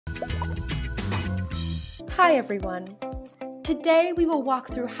Hi everyone! Today we will walk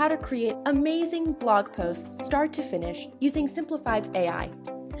through how to create amazing blog posts start to finish using Simplified AI.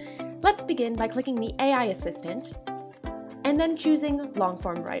 Let's begin by clicking the AI assistant and then choosing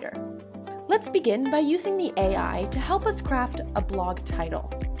Longform Writer. Let's begin by using the AI to help us craft a blog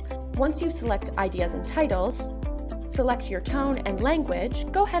title. Once you select ideas and titles, select your tone and language,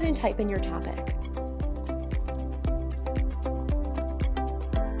 go ahead and type in your topic.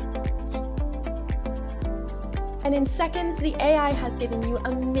 And in seconds, the AI has given you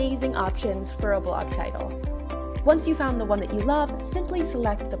amazing options for a blog title. Once you found the one that you love, simply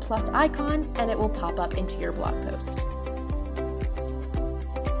select the plus icon and it will pop up into your blog post.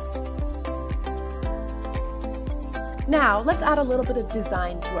 Now, let's add a little bit of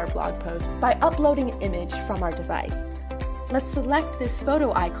design to our blog post by uploading an image from our device. Let's select this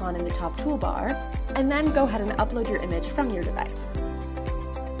photo icon in the top toolbar and then go ahead and upload your image from your device.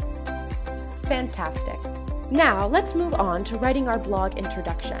 Fantastic. Now, let's move on to writing our blog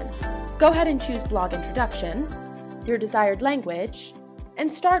introduction. Go ahead and choose blog introduction, your desired language, and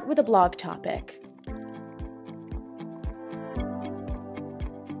start with a blog topic.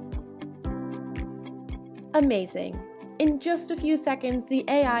 Amazing. In just a few seconds, the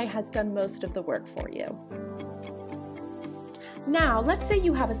AI has done most of the work for you. Now, let's say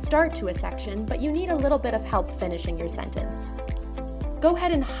you have a start to a section, but you need a little bit of help finishing your sentence. Go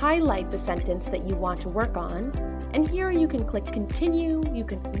ahead and highlight the sentence that you want to work on, and here you can click Continue, you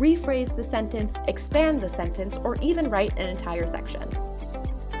can rephrase the sentence, expand the sentence, or even write an entire section.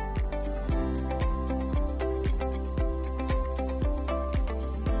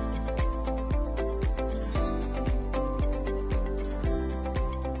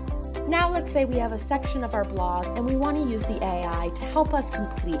 Now let's say we have a section of our blog and we want to use the AI to help us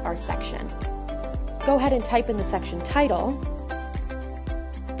complete our section. Go ahead and type in the section title,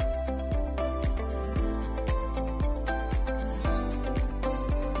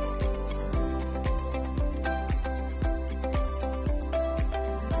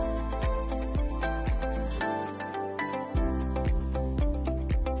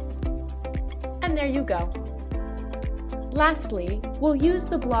 and there you go. Lastly, we'll use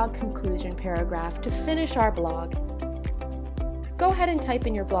the blog conclusion paragraph to finish our blog. Go ahead and type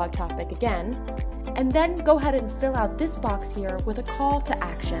in your blog topic again, and then go ahead and fill out this box here with a call to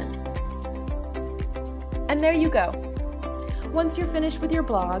action. And there you go. Once you're finished with your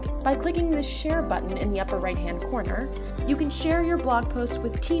blog, by clicking the Share button in the upper right-hand corner, you can share your blog post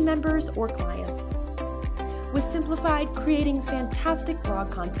with team members or clients. With Simplified, creating fantastic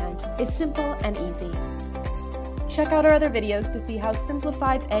blog content is simple and easy. Check out our other videos to see how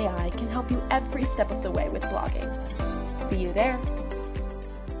Simplified AI can help you every step of the way with blogging. See you there!